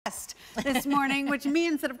this morning, which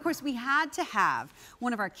means that, of course, we had to have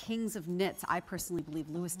one of our kings of knits. I personally believe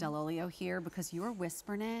Dell'Olio here, because your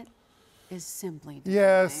whisper knit is simply divine.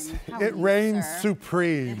 Yes, it reigns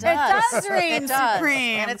supreme. It does reign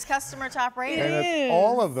supreme. And it's customer top rated. And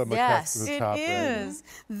all of them are customer top rated. It is.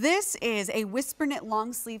 This is a whisper knit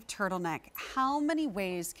long sleeve turtleneck. How many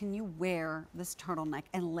ways can you wear this turtleneck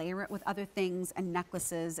and layer it with other things and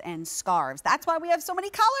necklaces and scarves? That's why we have so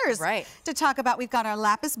many colors to talk about. We've got our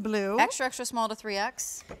lapis blue. Extra, extra small to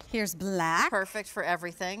 3X. Here's black. Perfect for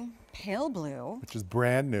everything. Pale blue. Which is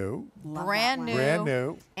brand new. Brand new. Brand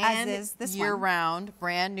new. And as is this year round.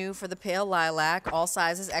 Brand new for the pale lilac. All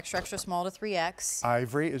sizes, extra, extra small to 3X.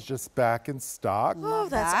 Ivory is just back in stock. Oh,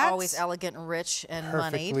 that's always elegant and rich and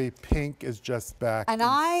moneyed. Perfectly pink is just back in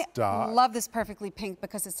stock. I love this perfectly pink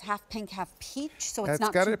because it's half pink, half peach, so it's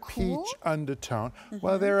not too cool. It's got a peach undertone.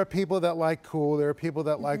 Well, there are people that like cool. There are people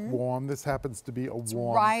that like warm. This happens to be a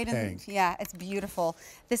warm pink. Yeah, it's beautiful.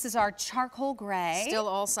 This is our charcoal gray. Still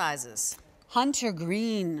all sizes. Hunter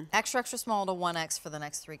green. Extra, extra small to 1X for the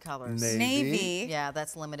next 3 colors. Navy. Yeah,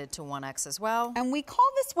 that's limited to 1X as well. And we call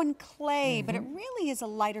this one clay, but it really is a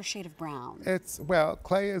lighter shade of brown. Well,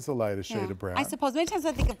 clay is a lighter shade of brown. I suppose. Many times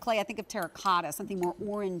I think of clay, I think of terracotta, something more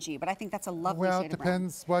orangey, but I think that's a lovely shade of brown. Well, it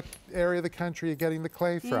depends what area of the country you're getting the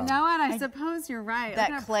clay from. You know what? I suppose you're right.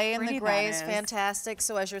 That clay and the gray is fantastic.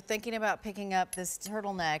 So as you're thinking about picking up this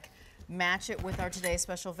turtleneck, match it with our today's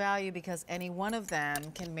special value, because any one of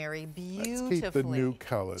them can marry beautifully. Let's keep the new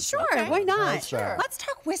colors. Sure, why not? Sure. Let's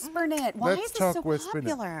talk whisper knit. Why is this so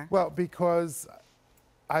popular? Well, because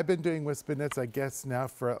I've been doing whisper knits, I guess, now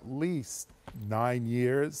for at least 9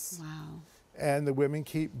 years. Wow. And the women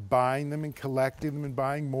keep buying them and collecting them and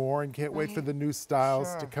buying more and can't wait for the new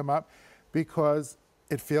styles to come up, because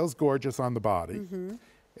it feels gorgeous on the body.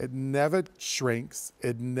 It never shrinks,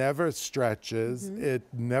 it never stretches, it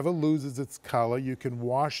never loses its color. You can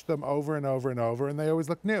wash them over and over and over, and they always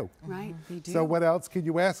look new. Right, they do. So what else could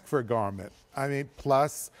you ask for a garment? I mean,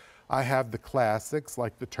 plus I have the classics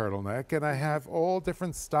like the turtleneck, and I have all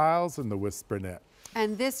different styles in the whisper knit.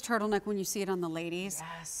 And this turtleneck, when you see it on the ladies,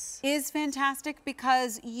 is fantastic,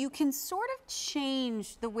 because you can sort of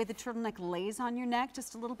change the way the turtleneck lays on your neck,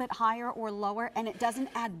 just a little bit higher or lower, and it doesn't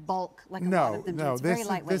add bulk like a lot of them do. It's very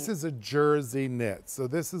lightweight. This is a jersey knit, so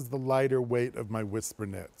this is the lighter weight of my whisper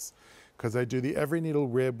knits, because I do the every needle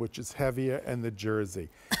rib, which is heavier, and the jersey.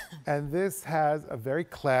 And this has a very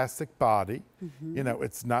classic body. You know,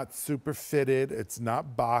 it's not super fitted, it's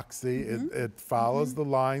not boxy, it follows the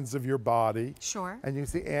lines of your body. Sure. And you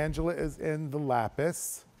see Angela is in the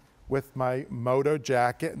lapis with my moto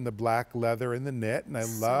jacket and the black leather and the knit, and I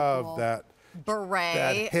love that beret,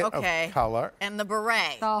 that hit of color. And the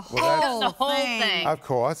beret. The whole thing. Of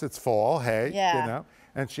course, it's fall, hey, you know.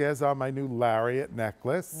 And she has on my new lariat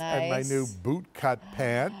necklace and my new boot cut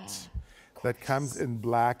pant that comes in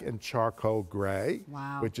black and charcoal gray,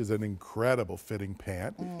 which is an incredible fitting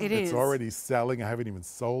pant. It's already selling. I haven't even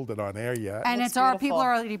sold it on air yet. And people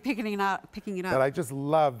are already picking it up. But I just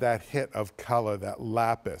love that hit of color, that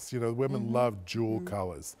lapis. You know, women love jewel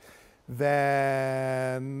colors.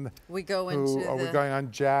 Then we go into we're going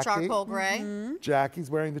on Jackie. Charcoal gray. Jackie's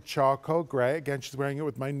wearing the charcoal gray. Again, she's wearing it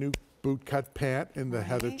with my new boot cut pant in the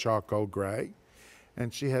heather charcoal gray.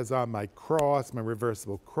 And she has on my cross, my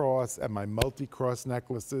reversible cross, and my multi-cross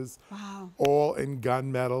necklaces, all in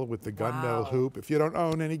gunmetal with the gunmetal hoop. If you don't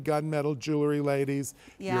own any gunmetal jewelry, ladies,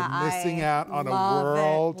 you're missing out on a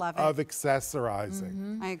world of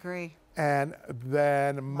accessorizing. I agree. And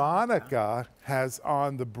then Monica has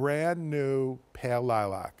on the brand new pale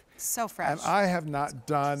lilac. So fresh. And I have not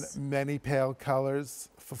done many pale colors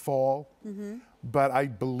for fall, but I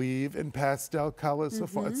believe in pastel colors for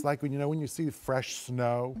fall. It's like when you see fresh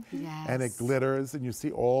snow and it glitters, and you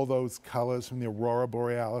see all those colors from the Aurora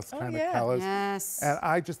Borealis kind of colors. And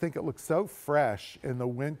I just think it looks so fresh in the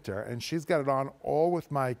winter. And she's got it on all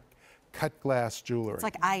with my cut glass jewelry. It's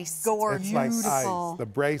like ice. Gorgeous. It's like ice. The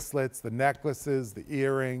bracelets, the necklaces, the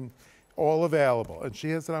earring, all available. And she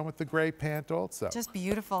has it on with the gray pant also. Just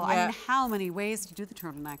beautiful. I mean, how many ways to do the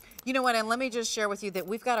turtleneck? You know what, and let me just share with you that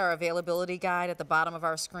we've got our availability guide at the bottom of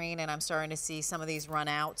our screen, and I'm starting to see some of these run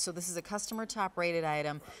out. So this is a customer top rated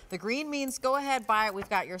item. The green means go ahead, buy it, we've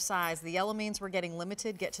got your size. The yellow means we're getting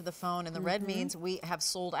limited, get to the phone, and the red means we have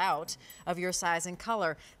sold out of your size and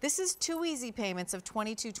color. This is 2 easy payments of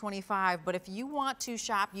 $22.25, but if you want to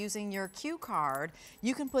shop using your Q card,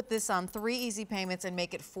 you can put this on 3 easy payments and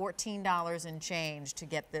make it $14 $19 and change to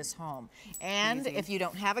get this home. And Amazing. if you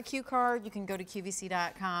don't have a Q card, you can go to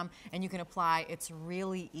QVC.com and you can apply. It's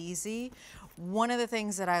really easy. One of the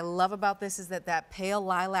things that I love about this is that pale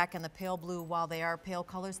lilac and the pale blue, while they are pale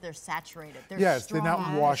colors, they're saturated. They're Yes, strong. they're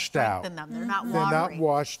not washed out. They're not They're not watery.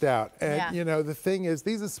 washed out. And Yeah. you know, the thing is,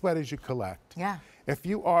 these are sweaters you collect. Yeah. If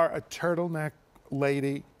you are a turtleneck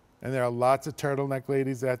lady, and there are lots of turtleneck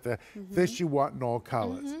ladies out there, this you want in all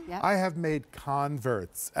colors. Yep. I have made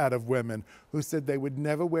converts out of women who said they would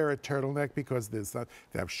never wear a turtleneck because they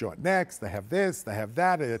have short necks, they have this, they have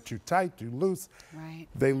that, they're too tight, too loose. Right.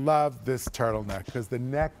 They love this turtleneck because the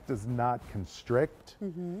neck does not constrict.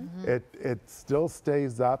 It still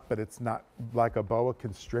stays up, but it's not like a boa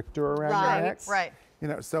constrictor around the neck. Right. You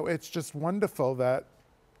know, so it's just wonderful that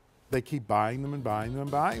they keep buying them and buying them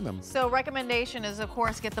and buying them. So recommendation is, of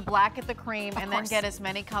course, get the black at the cream and then course. get as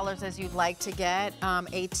many colors as you'd like to get.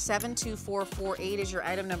 872448 is your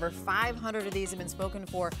item number. 500 of these have been spoken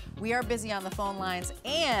for. We are busy on the phone lines,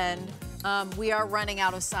 and we are running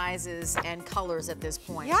out of sizes and colors at this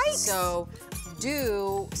point. Yikes. So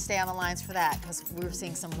do stay on the lines for that, because we're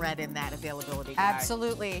seeing some red in that availability guide.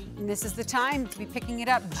 Absolutely. And this is the time to be picking it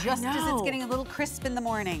up just as it's know. getting a little crisp in the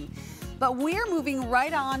morning. But we're moving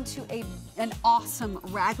right on to an awesome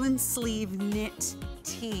raglan sleeve knit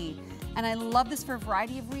tee. And I love this for a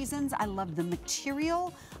variety of reasons. I love the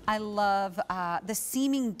material. I love the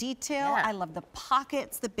seaming detail. Yeah. I love the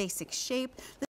pockets, the basic shape.